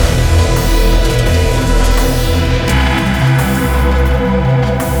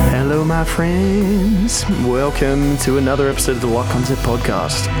friends. Welcome to another episode of the What Concept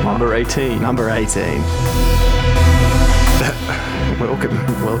Podcast. Number 18. Number 18.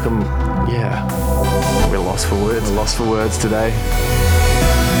 Welcome. Yeah. We're lost for words. We're lost for words today.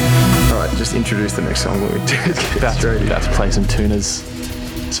 Alright, just introduce the next song when we About to play some tuners.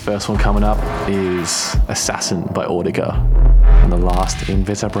 This first one coming up is Assassin by Audeka on the last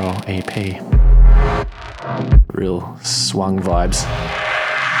Invisible EP. Real swung vibes.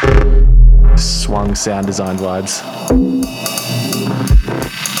 Swung sound design vibes.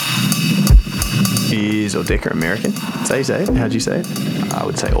 Is Audeka American? Say it. How'd you say it? I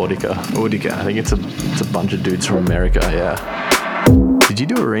would say Audeka. Audeka. I think it's a bunch of dudes from America, yeah. Did you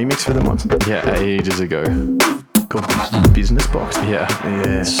do a remix for them once? Yeah, ages ago. Called Business Box? Yeah.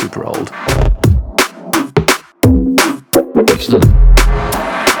 It's super old.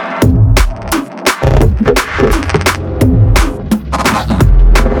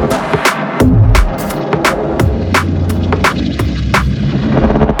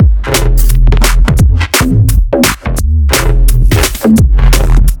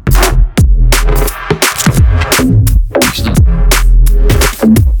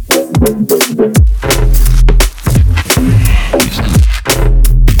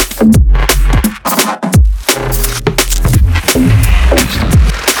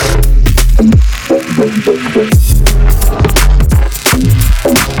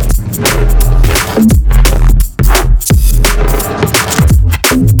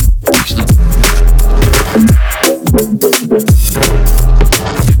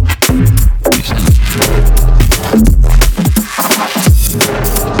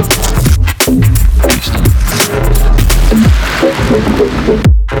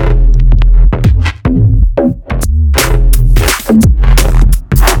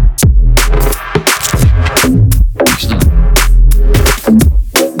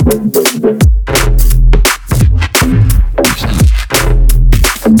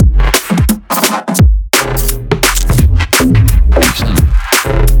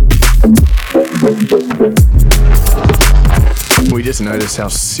 Notice how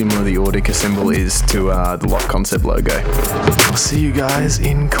similar the Audeka symbol is to the Lock Concept logo. I'll see you guys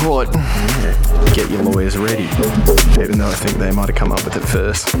in court. Yeah. Get your lawyers ready. Even though I think they might have come up with it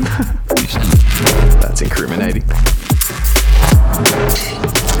first. That's incriminating.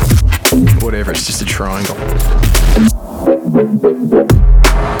 Whatever, it's just a triangle.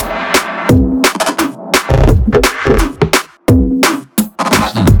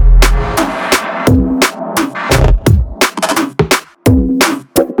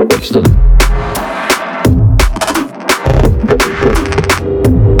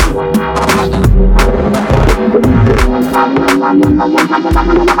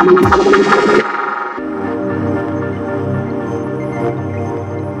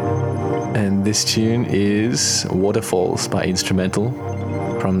 And this tune is Waterfalls by Instrumental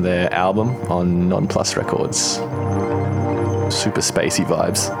from their album on Nonplus Records. Super spacey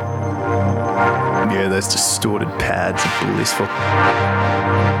vibes. Yeah, those distorted pads are blissful.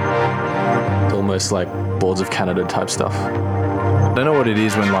 Almost like Boards of Canada type stuff. I don't know what it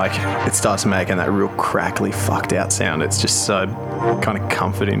is when it starts making that real crackly, fucked out sound. It's just so kind of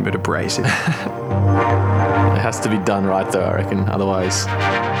comforting but abrasive. It has to be done right though, I reckon. Otherwise,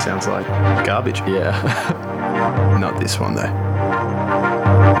 sounds like garbage. Yeah. Not this one though.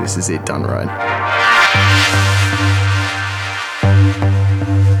 This is it done right.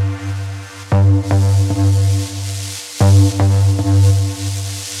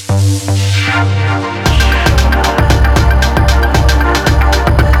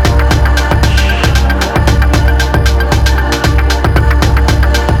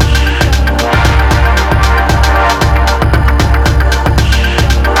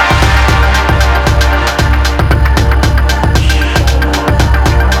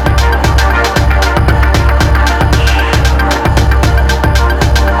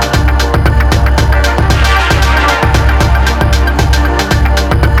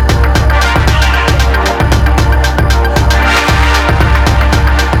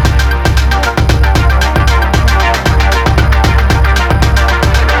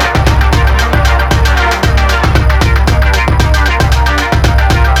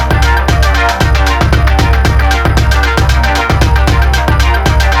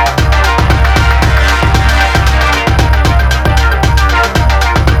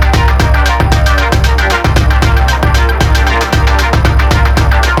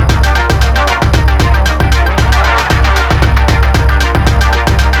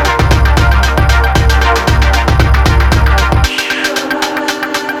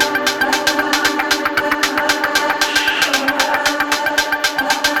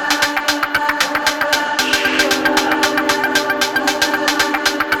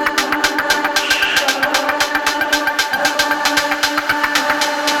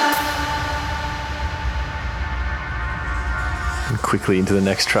 quickly into the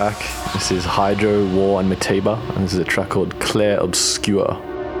next track. This is Hydro, War and Mateba, and this is a track called Clair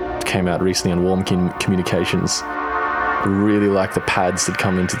Obscur. It came out recently on Warm Communications. I really like the pads that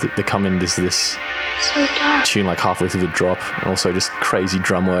come into this tune like halfway through the drop, and also just crazy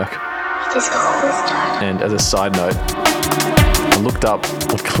drum work. And as a side note, I looked up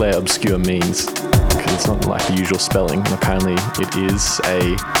what Clair Obscur means, because it's not like the usual spelling, and apparently it is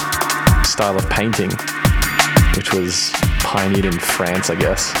a style of painting which was pioneered in France, I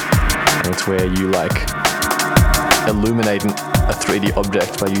guess, and it's where you like illuminate a 3D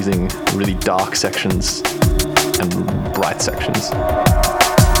object by using really dark sections and bright sections.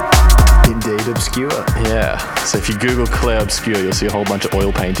 Indeed, obscure. Yeah. So if you Google Clair Obscur, you'll see a whole bunch of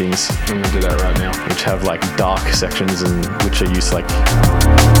oil paintings. I'm gonna do that right now. Which have like dark sections and which are used to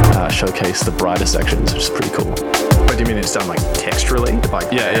like showcase the brighter sections, which is pretty cool. What do you mean it's done like texturally?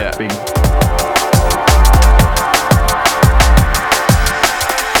 Like yeah. Big.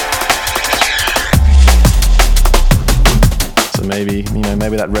 So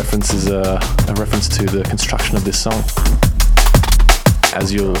maybe that reference is a reference to the construction of this song.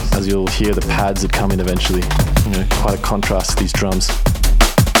 As you'll hear the pads that come in eventually, quite a contrast to these drums.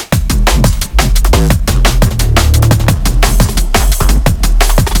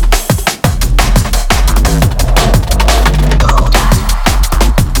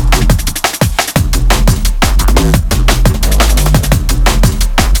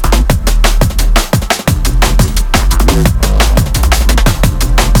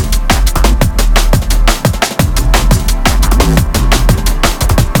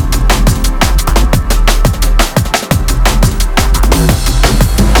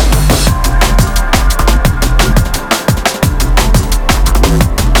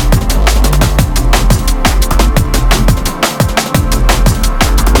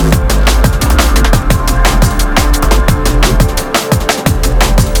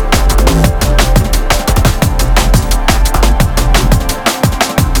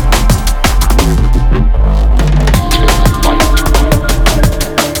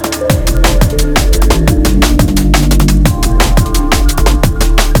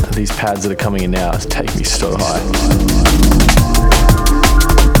 Pads that are coming in now take me so high.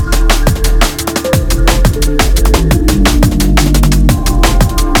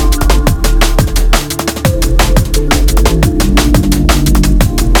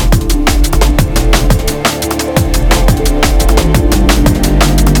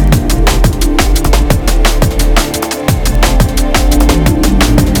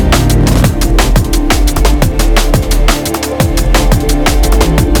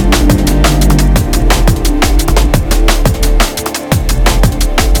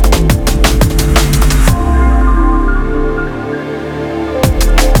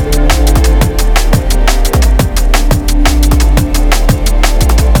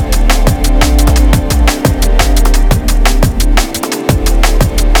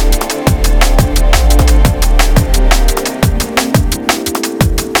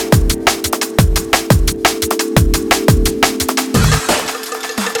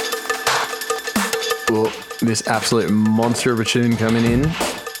 This absolute monster of a tune coming in.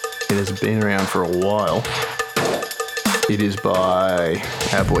 It has been around for a while. It is by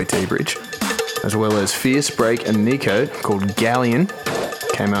our boy dBridge, as well as Fierce Break and Nico, called Galleon.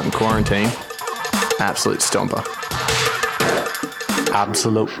 Came out in quarantine. Absolute stomper.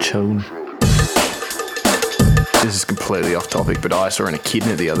 Absolute tune. This is completely off topic, but I saw an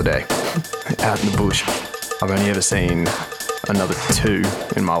echidna the other day out in the bush. I've only ever seen another two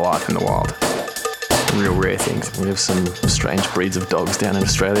in my life in the wild. Real rare things. We have some strange breeds of dogs down in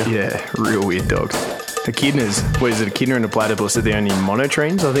Australia. Yeah, real weird dogs. Echidnas. What is it? Echidna and a platypus are the only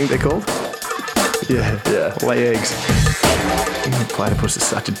monotremes, I think they're called. Yeah. Lay eggs. Platypus is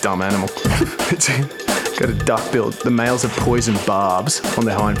such a dumb animal. It's got a duck bill. The males have poison barbs on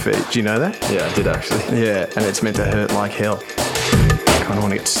their hind feet. Do you know that? Yeah, I did actually. Yeah, and it's meant to hurt like hell. I kind of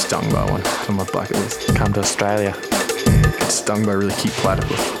want to get stung by one. It's on my bucket list. Come to Australia. Get stung by a really cute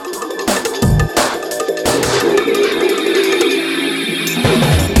platypus.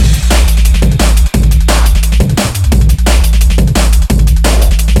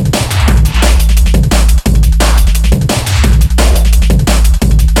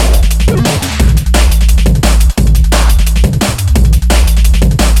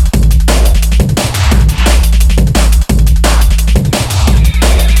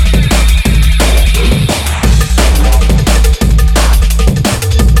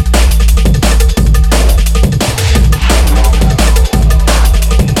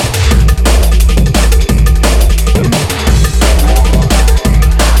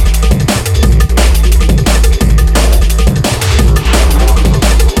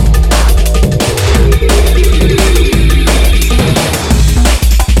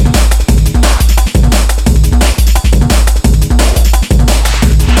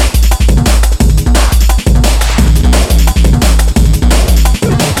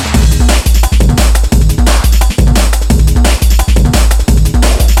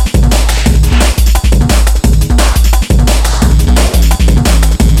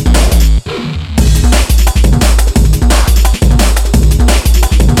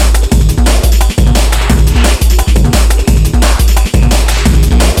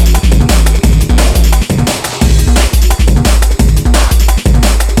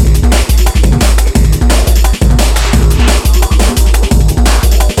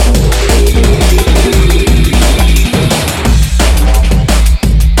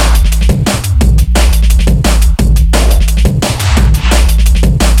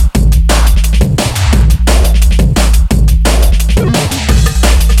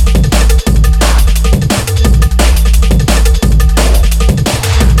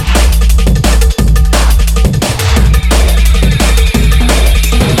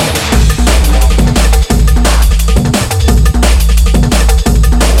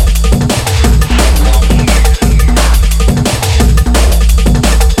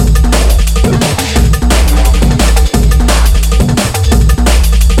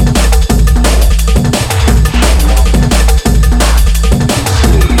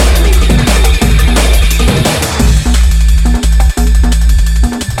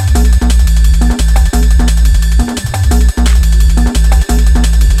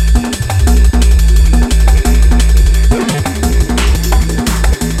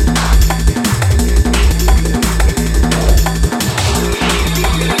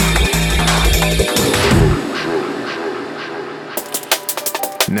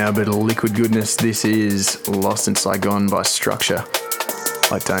 Now a bit of liquid goodness. This is Lost in Saigon by Structure.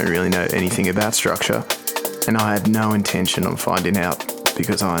 I don't really know anything about Structure, and I had no intention of finding out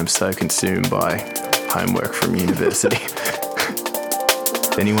because I am so consumed by homework from university.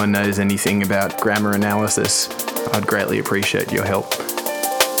 If anyone knows anything about grammar analysis, I'd greatly appreciate your help.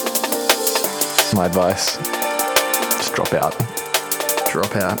 My advice, just drop out.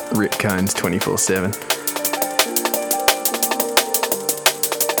 Drop out, rip cones 24/7.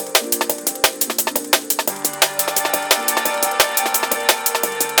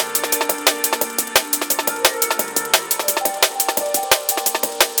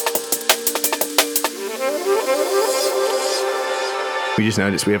 We just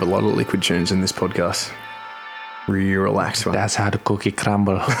noticed we have a lot of liquid tunes in this podcast. Really relaxed one. That's how the cookie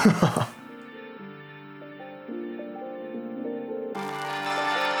crumble.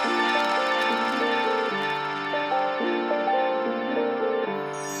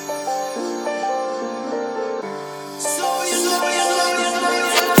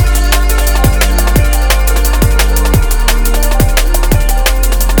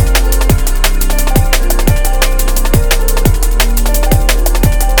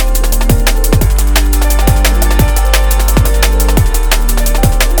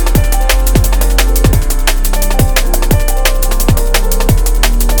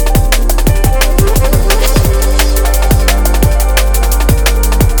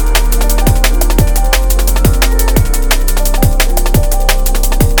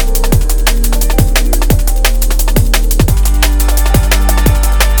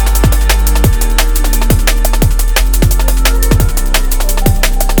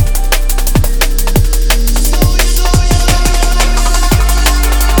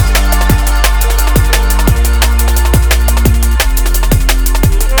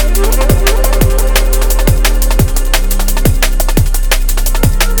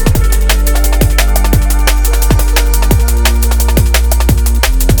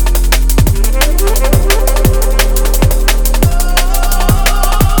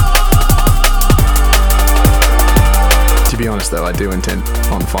 Though I do intend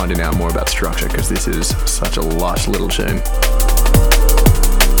on finding out more about Structure because this is such a lush little tune.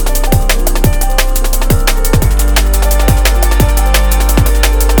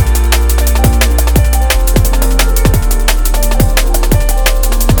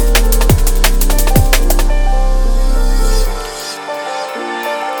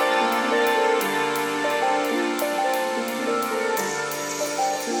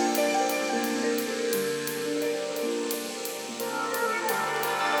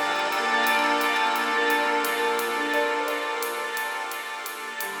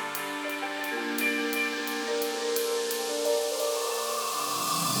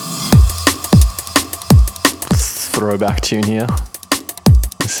 Throwback tune here.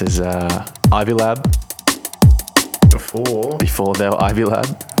 This is Ivy Lab. Before they were Ivy Lab,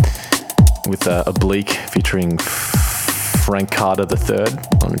 with Oblique featuring Frank Carter III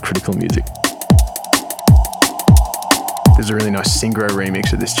on Critical Music. There's a really nice synchro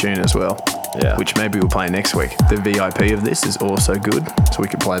remix of this tune as well, Yeah. which maybe we'll play next week. The VIP of this is also good, so we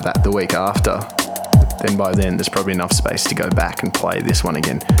could play that the week after. Then by then, there's probably enough space to go back and play this one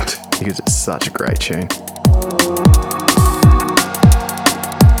again because it's such a great tune.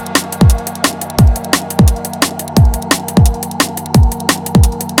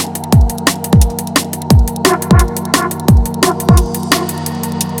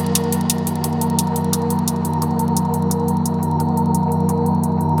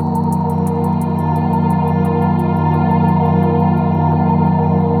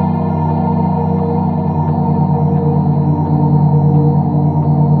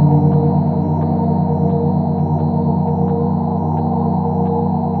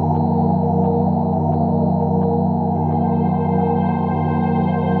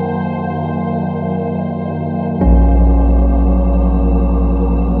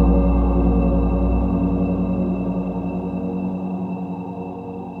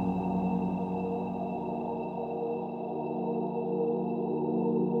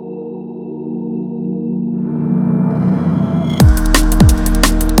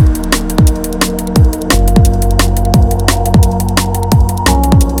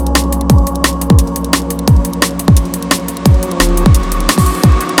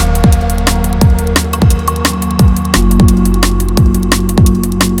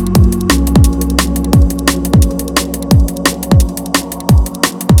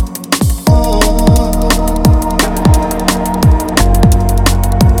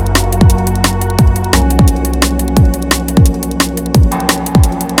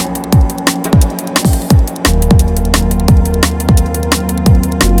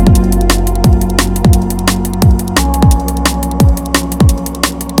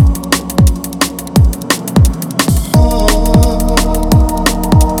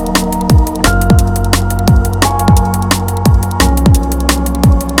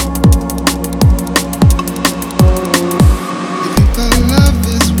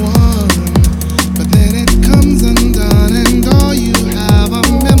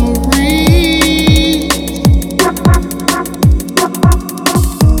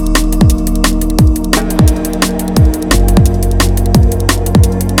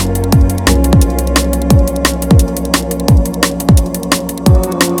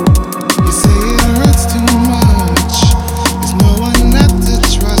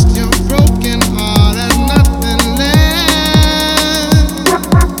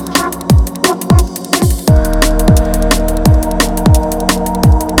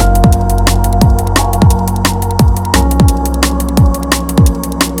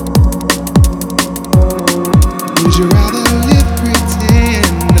 you rather live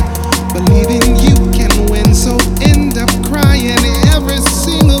pretend, believing you can win, so end up crying every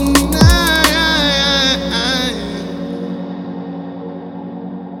single night?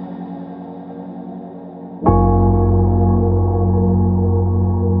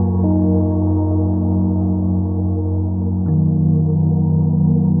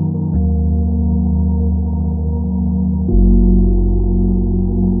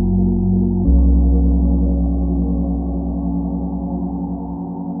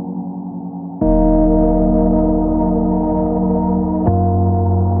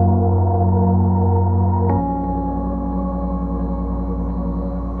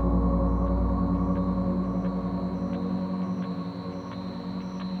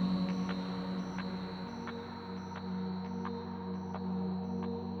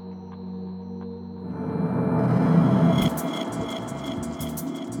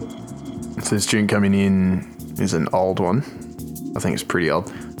 So this tune coming in is an old one. I think it's pretty old.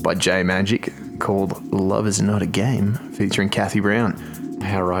 By Majik, called Love Is Not a Game, featuring Kathy Brown.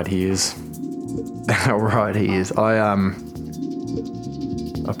 How right he is. How right he is. I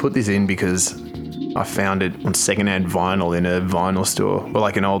put this in because I found it on secondhand vinyl in a vinyl store, or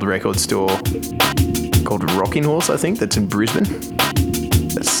like an old record store called Rocking Horse, I think, that's in Brisbane.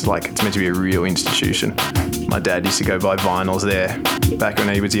 It's meant to be a real institution. My dad used to go buy vinyls there back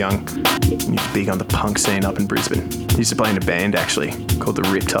when he was young. He was big on the punk scene up in Brisbane. He used to play in a band actually called the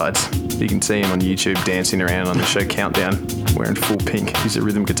Riptides. You can see him on YouTube dancing around on the show Countdown wearing full pink. He's a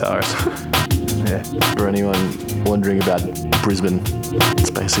rhythm guitarist. Yeah. For anyone wondering about Brisbane, it's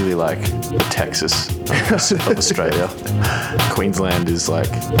basically like the Texas of Australia. Queensland is like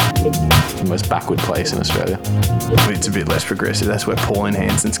the most backward place in Australia. It's a bit less progressive. That's where Pauline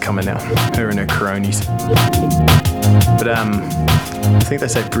Hanson's coming now. Her and her cronies. But I think they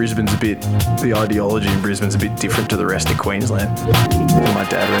say the ideology in Brisbane's a bit different to the rest of Queensland. My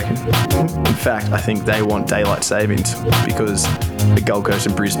dad reckon. In fact, I think they want daylight savings because the Gold Coast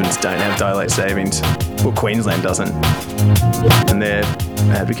and Brisbane's don't have daylight savings. Well, Queensland doesn't. And they're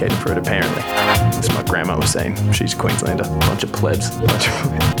advocating for it, apparently. That's what my grandma was saying. She's a Queenslander. Bunch of plebs. Bunch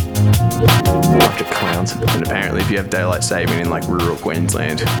of clowns. And apparently if you have daylight saving in like rural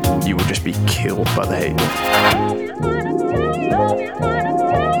Queensland, you will just be killed by the heat.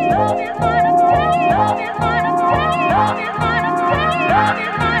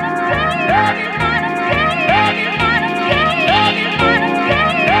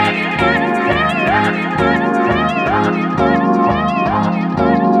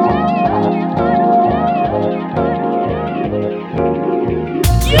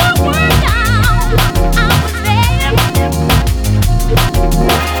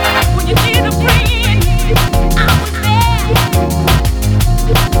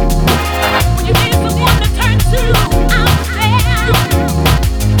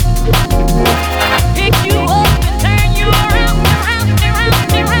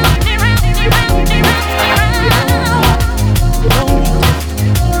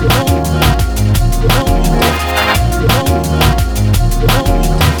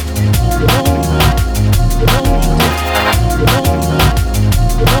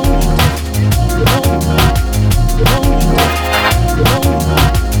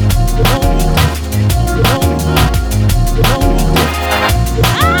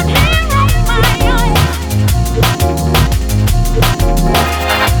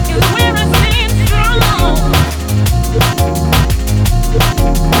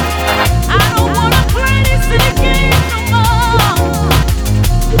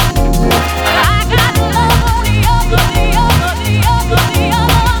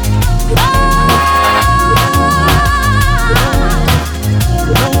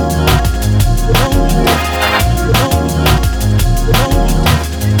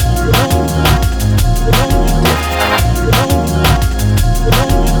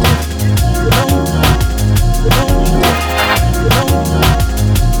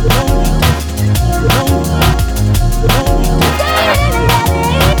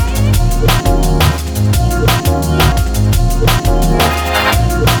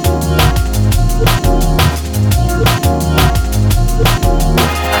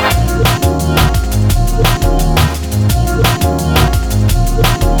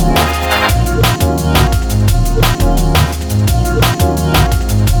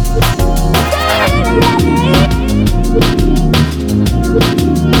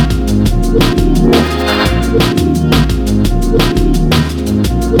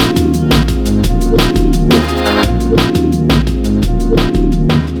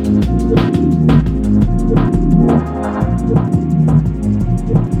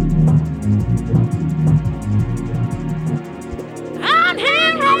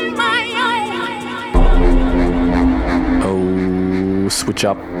 switch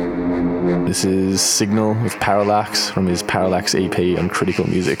up. This is Signal with Parallax from his Parallax EP on Critical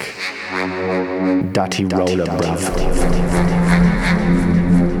Music. Dirty Roller, bruv.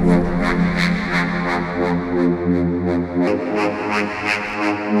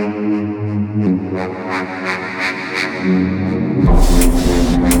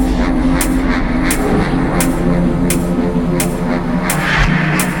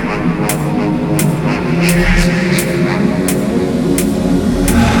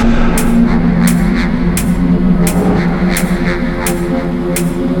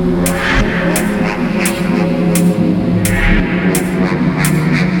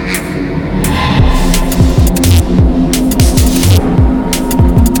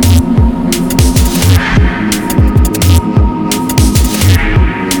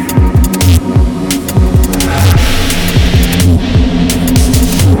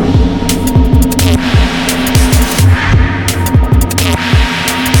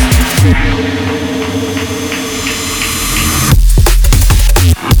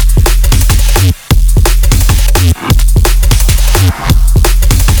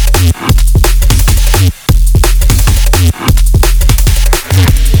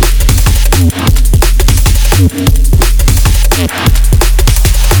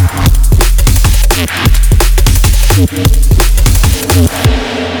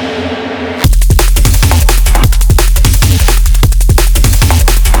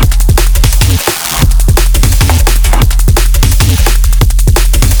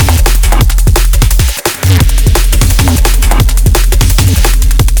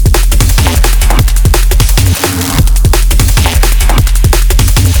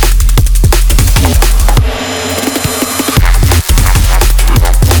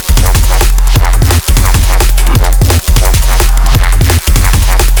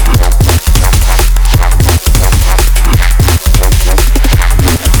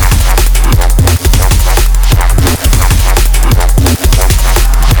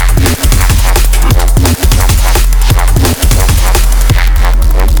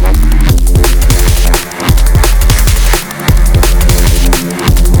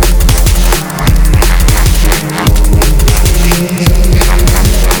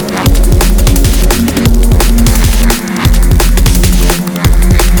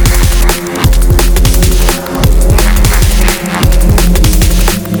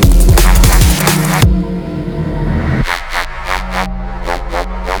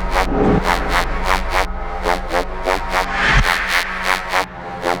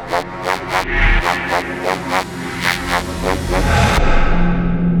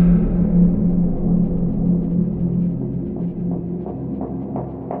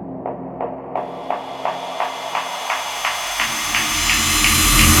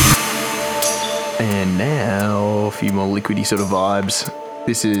 And now a few more liquidy sort of vibes.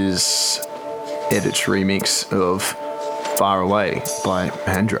 This is Edit's remix of Far Away by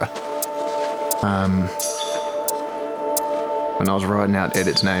Handra. When I was writing out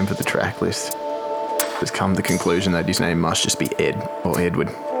Edit's name for the track list, I've come to the conclusion that his name must just be Ed or Edward.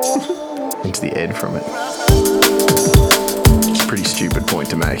 Hence the Ed from it. It's a pretty stupid point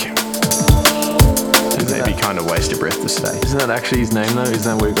to make. And maybe kind of waste of breath to say. Isn't that actually his name though? Isn't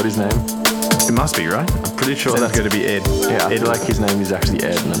that where he got his name? It must be, right? I'm pretty sure that's going to be Ed. Yeah, I feel like his name is actually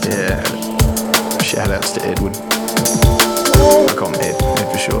Ed. Yeah. Shout outs to Edward. I call him Ed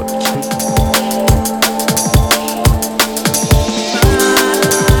for short.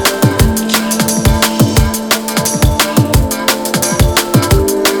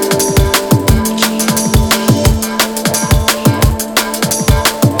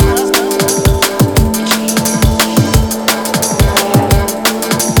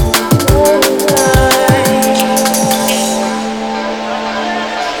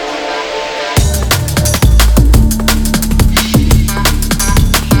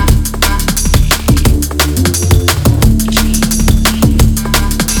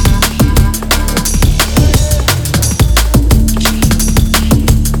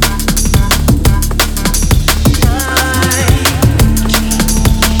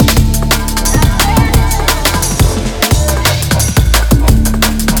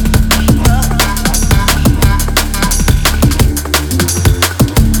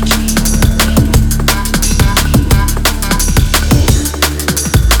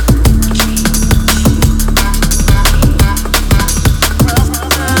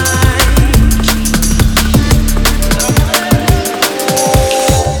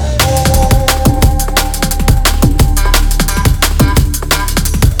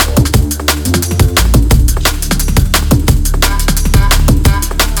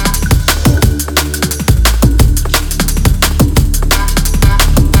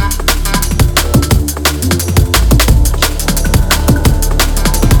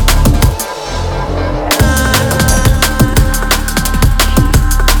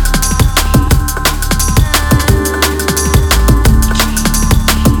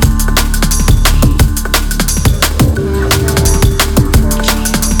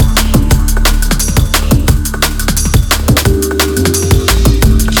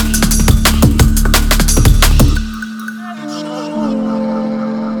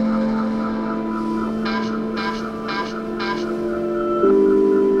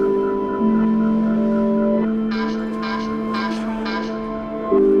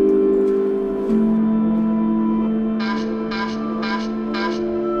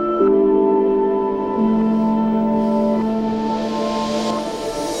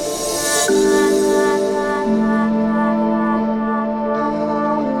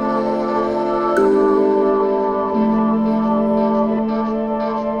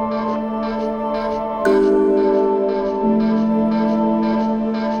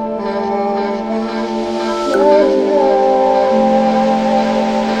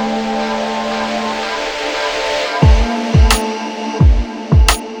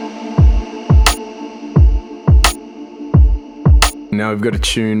 we've got a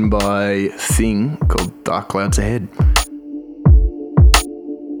tune by Thing called Dark Clouds Ahead. I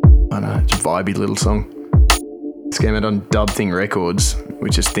don't know, it's a vibey little song. This came out on Dubthing Records,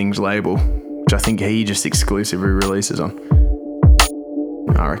 which is Thing's label, which I think he just exclusively releases on.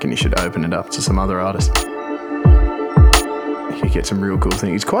 I reckon you should open it up to some other artists. You could get some real cool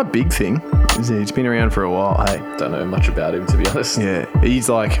things. It's quite a big thing, isn't he? It's been around for a while, hey? Don't know much about him, to be honest. Yeah, he's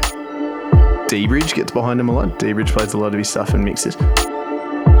like... dBridge gets behind him a lot. dBridge plays a lot of his stuff and mixes.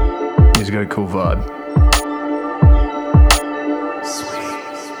 He's got a cool vibe.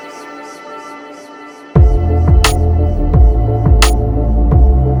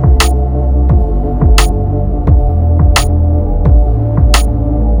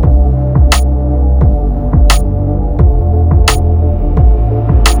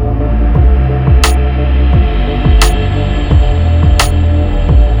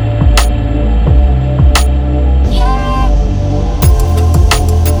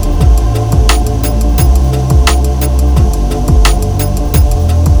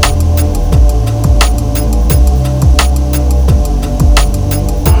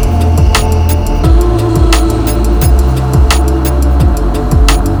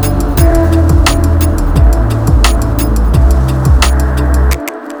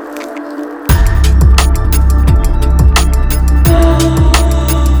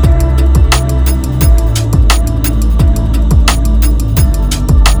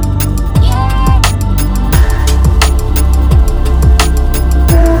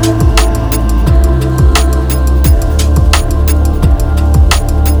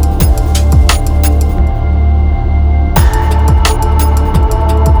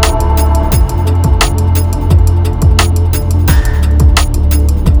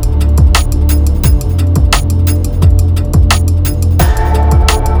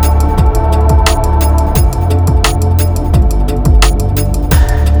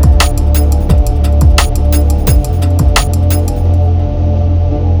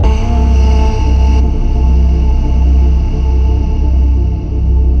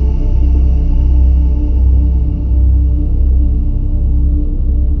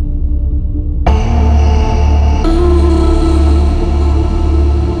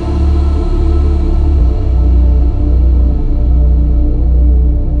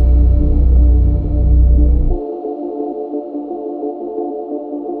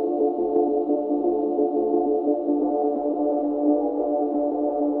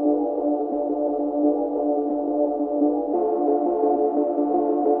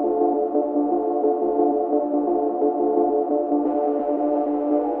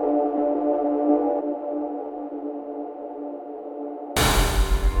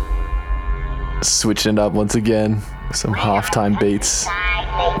 Switching it up once again, some halftime beats.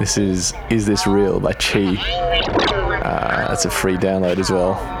 This is This Real by Chee. That's a free download as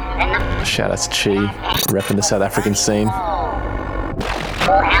well. Shout out to Chee, repping the South African scene.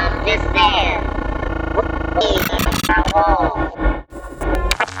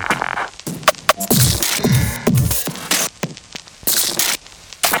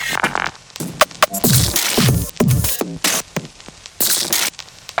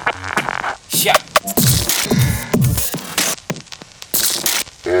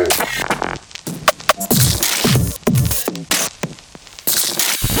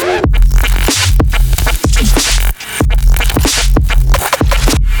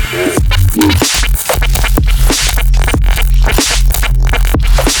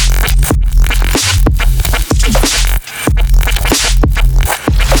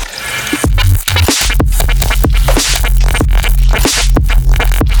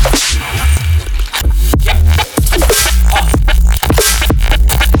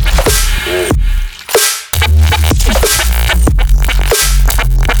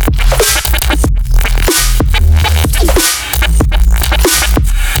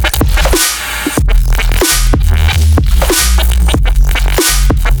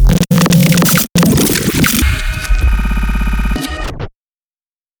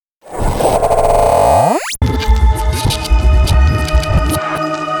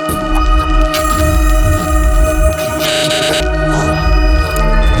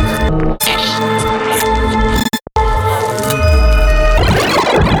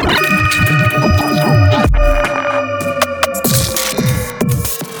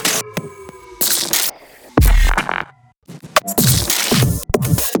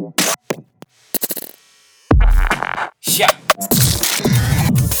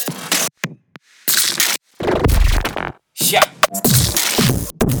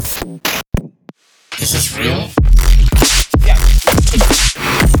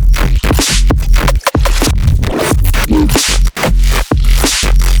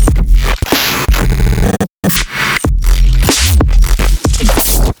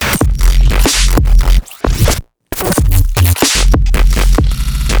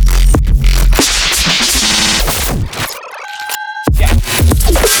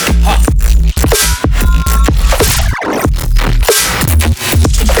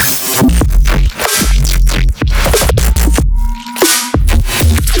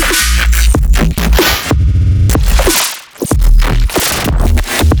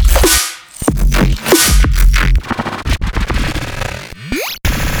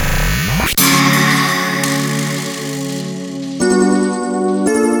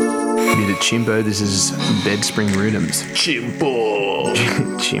 Chimpo. This is Bedspring Riddims. Chimpo.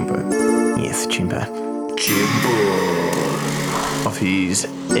 Chimpo. Yes, Chimpo. Chimpo. Off his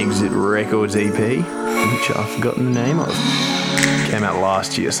Exit Records EP, which I've forgotten the name of. Came out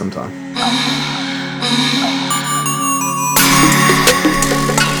last year sometime.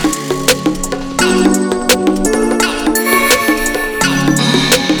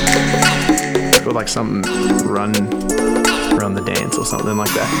 It's got like something run the dance or something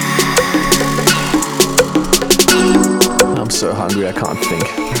like that. I'm so hungry I can't think.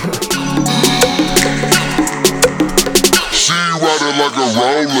 She riding like a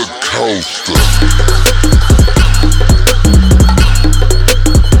roller coaster.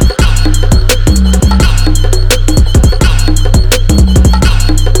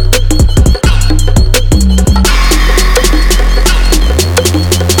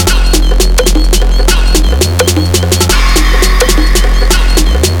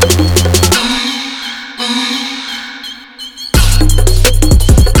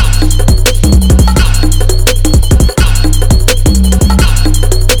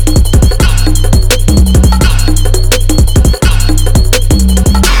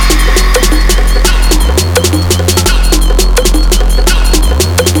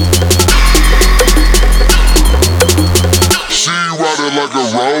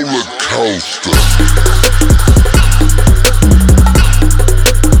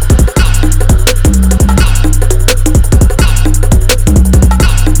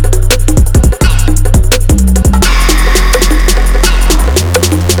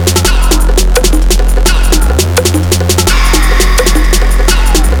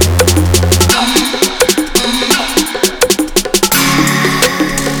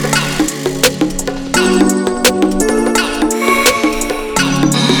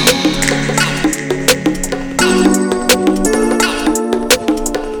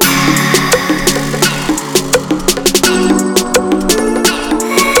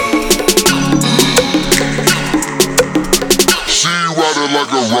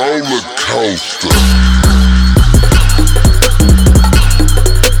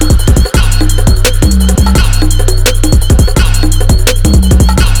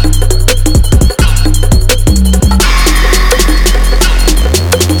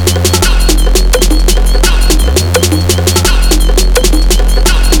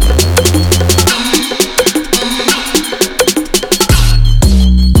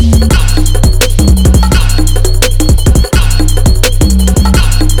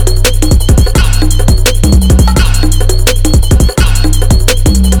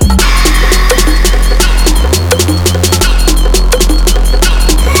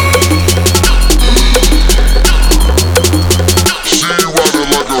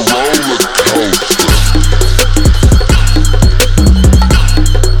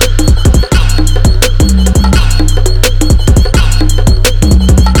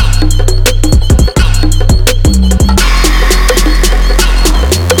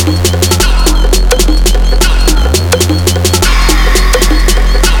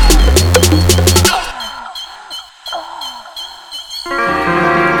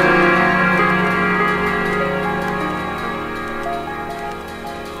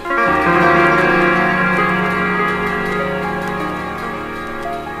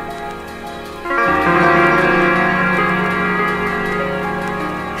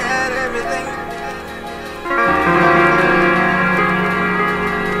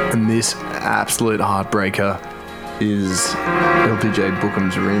 Absolute heartbreaker is LTJ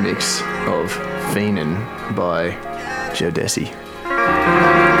Bukem's remix of Feenin by Jodeci.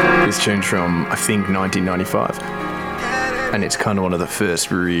 This tune's from, I think, 1995. And it's kind of one of the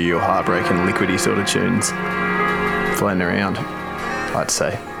first real heartbreaking, liquidy sort of tunes floating around, I'd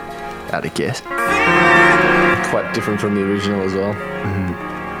say. Out of guess. Quite different from the original as well. Mm-hmm.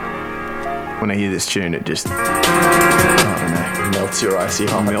 When I hear this tune, it just, I don't know. Melts your icy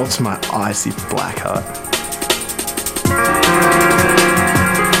heart. Melts my icy black heart.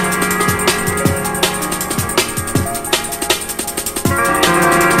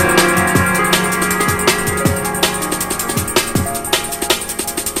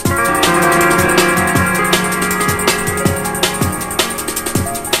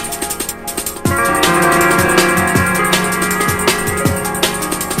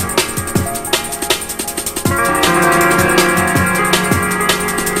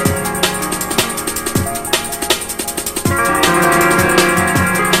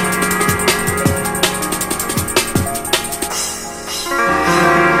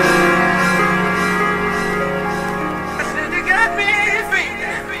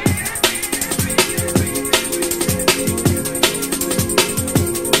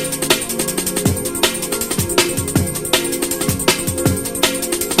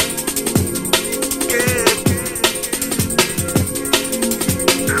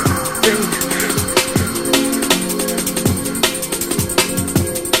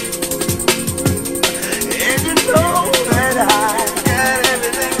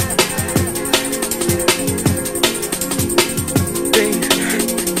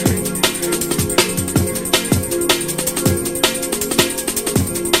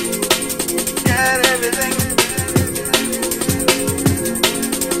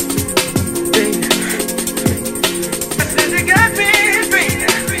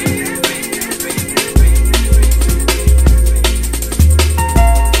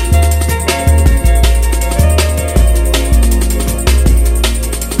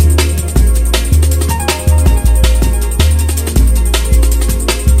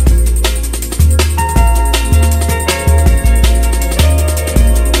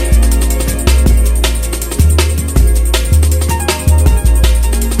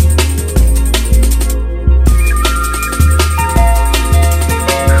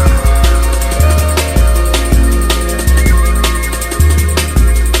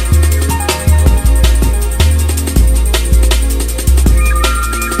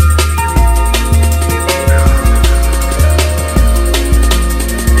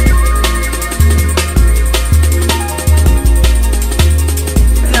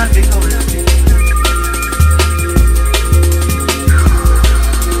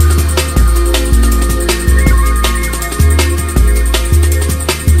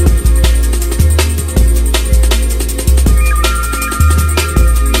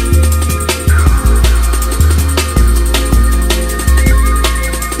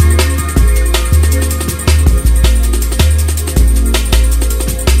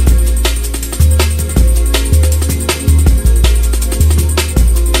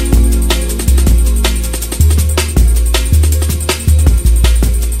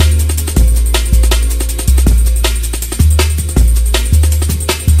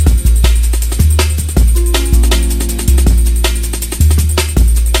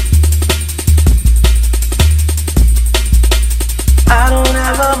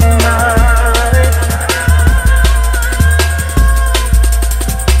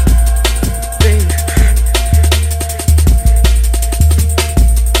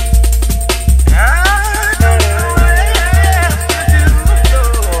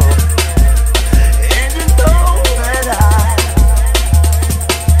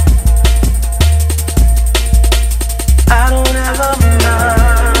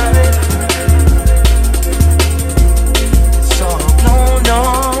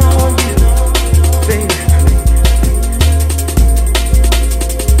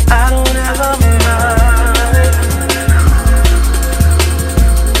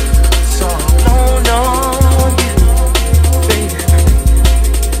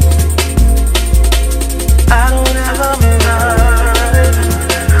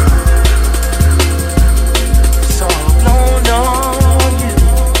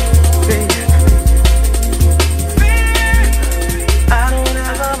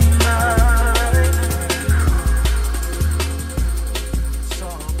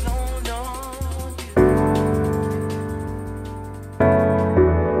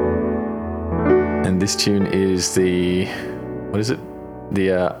 tune is the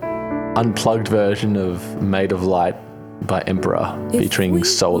unplugged version of Made of Light by Emperor, featuring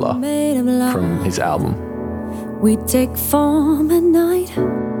SOLAH from his album. We take form at night,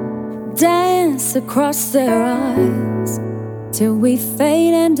 dance across their eyes, till we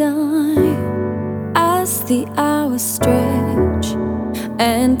fade and die. As the hours stretch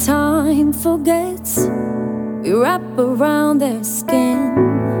and time forgets, we wrap around their skin,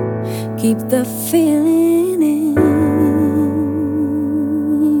 keep the feeling in.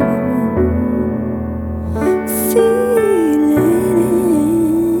 Feeling in.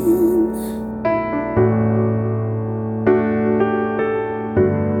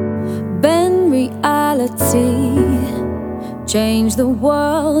 Bend reality, change the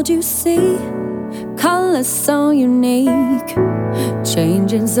world you see. Colors so unique,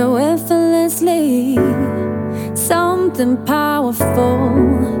 changing so effortlessly. Something powerful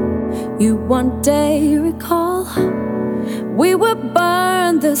you one day recall. We would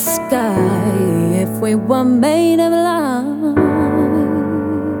burn the sky if we were made of light.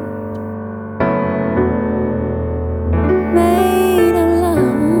 Made of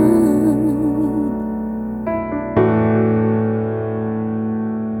light.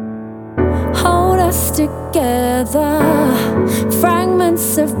 Hold us together,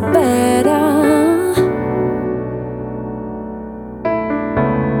 fragments of better.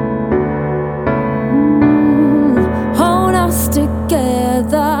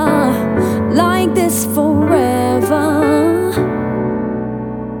 Like this forever.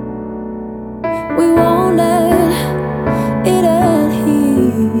 We won't let it end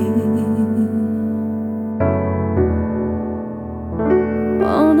here.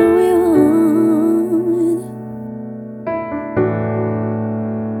 Oh no, we won't.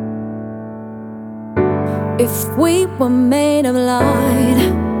 If we were made of light,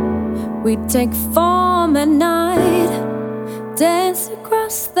 we'd take form at night, dance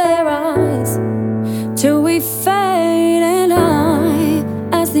across their eyes, till we fade and die.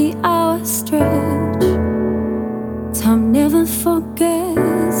 As the hours stretch, time never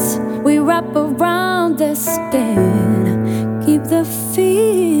forgets. We wrap around their skin, keep the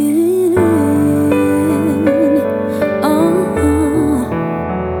feeling.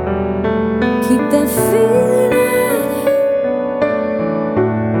 Keep the feeling.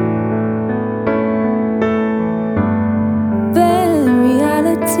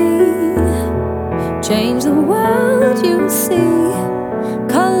 Change the world you see.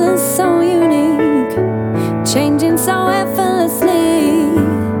 Colors so unique, changing so effortlessly.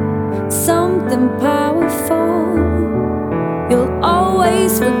 Something powerful you'll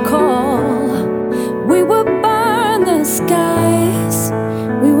always recall. We would burn the skies.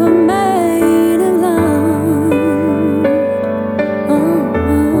 We were made of light.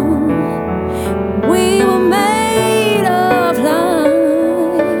 We were made of light.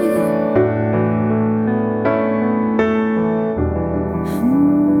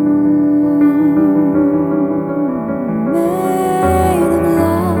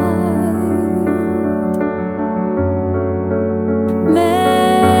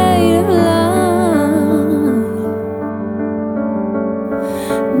 Made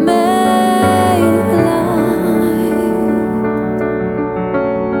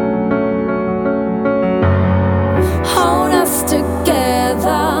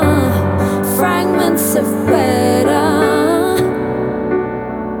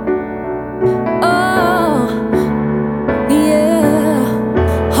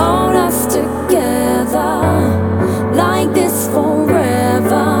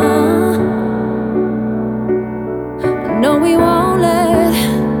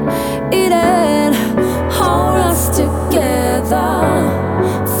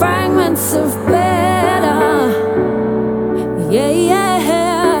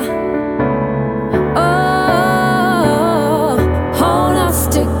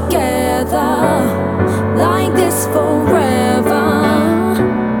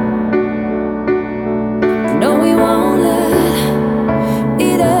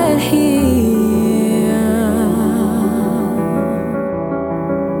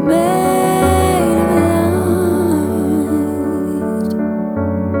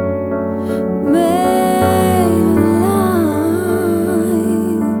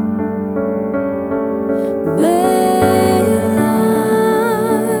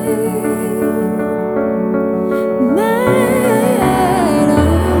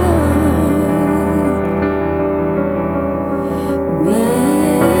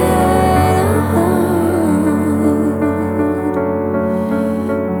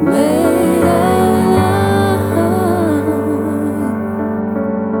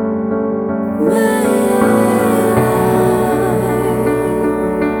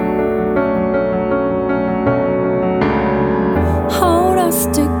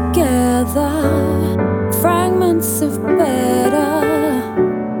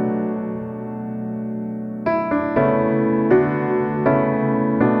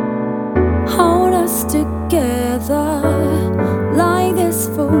together like this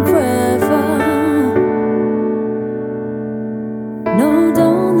forever. No,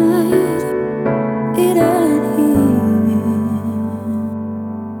 don't let it end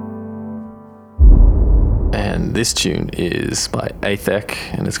here. And this tune is by Aethek,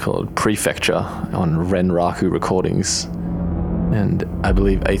 and it's called Prefecture on Renraku Recordings. And I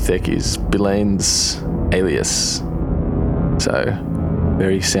believe Aethek is Bilane's alias. So,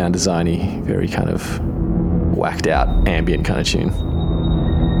 very sound designy, very kind of whacked out ambient kind of tune.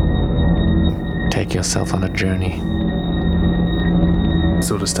 Take yourself on a journey.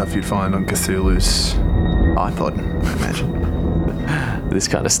 Sort of stuff you'd find on Cthulhu's iPod, I imagine. This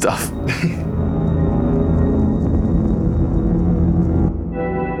kind of stuff.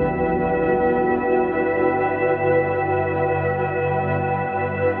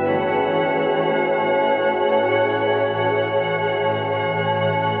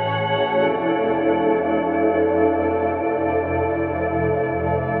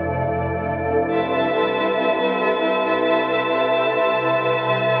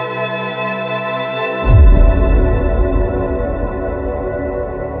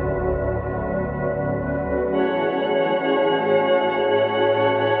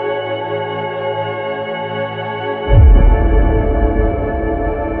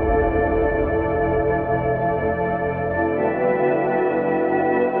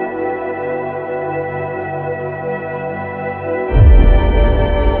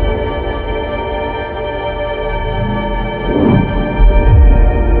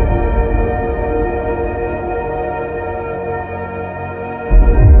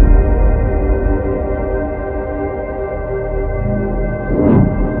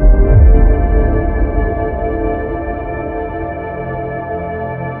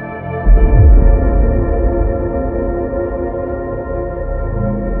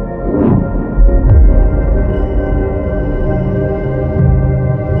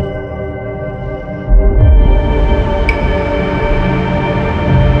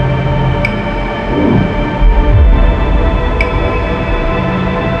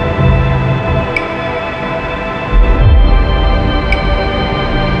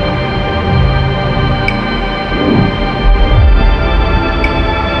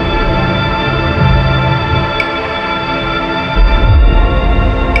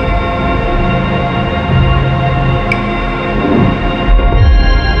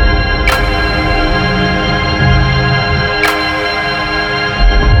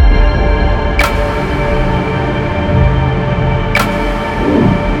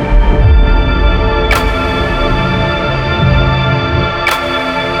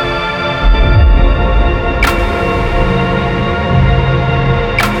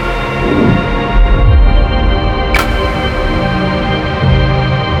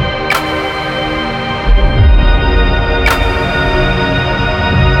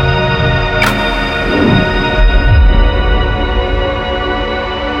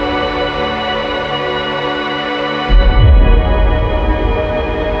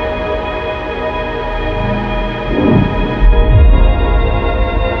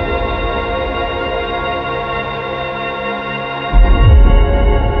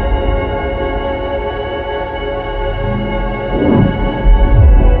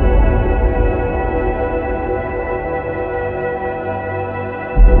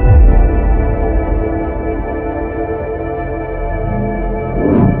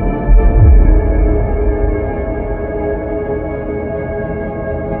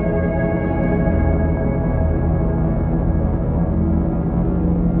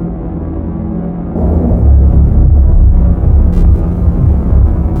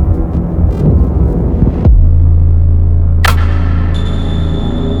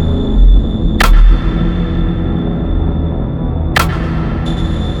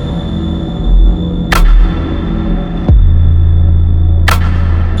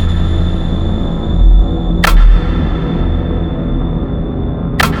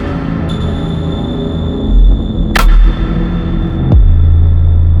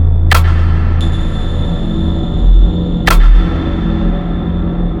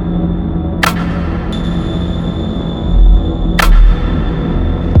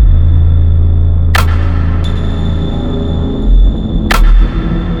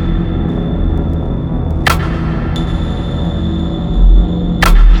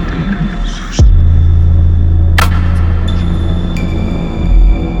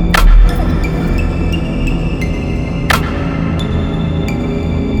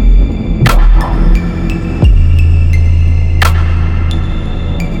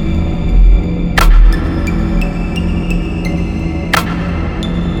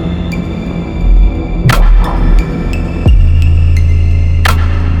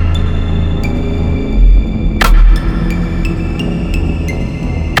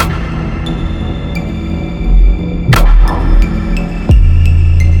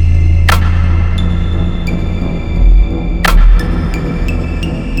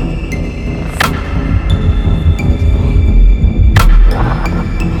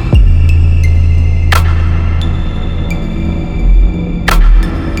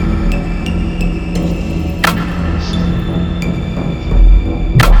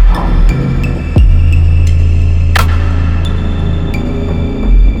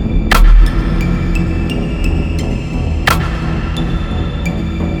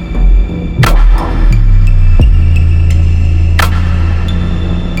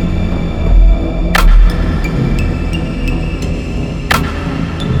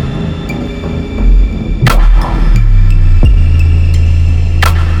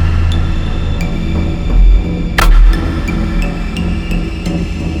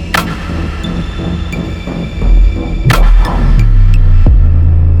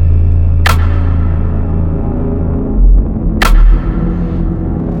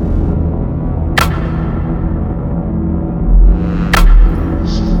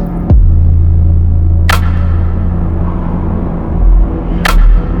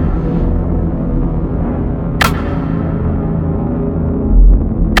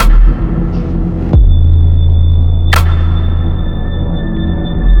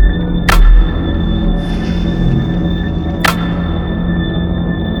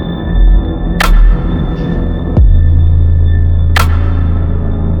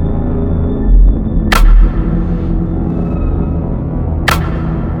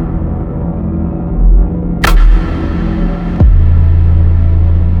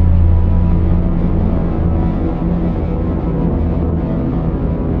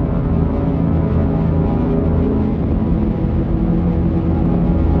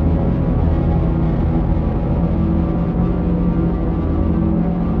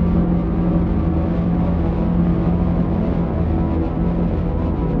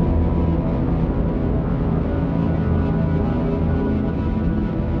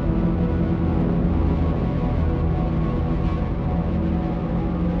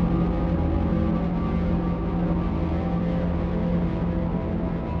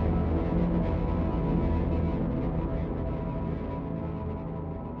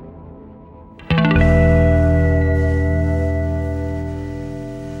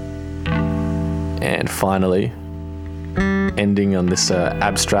 finally, ending on this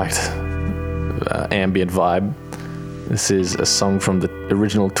abstract ambient vibe. This is a song from the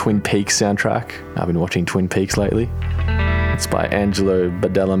original Twin Peaks soundtrack. I've been watching Twin Peaks lately. It's by Angelo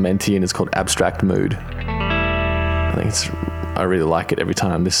Badalamenti and it's called Abstract Mood. I really like it every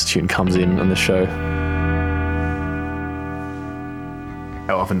time this tune comes in on the show.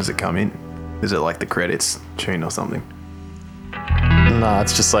 How often does it come in? Is it like the credits tune or something? Nah,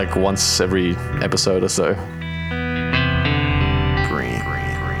 it's just like once every episode or so.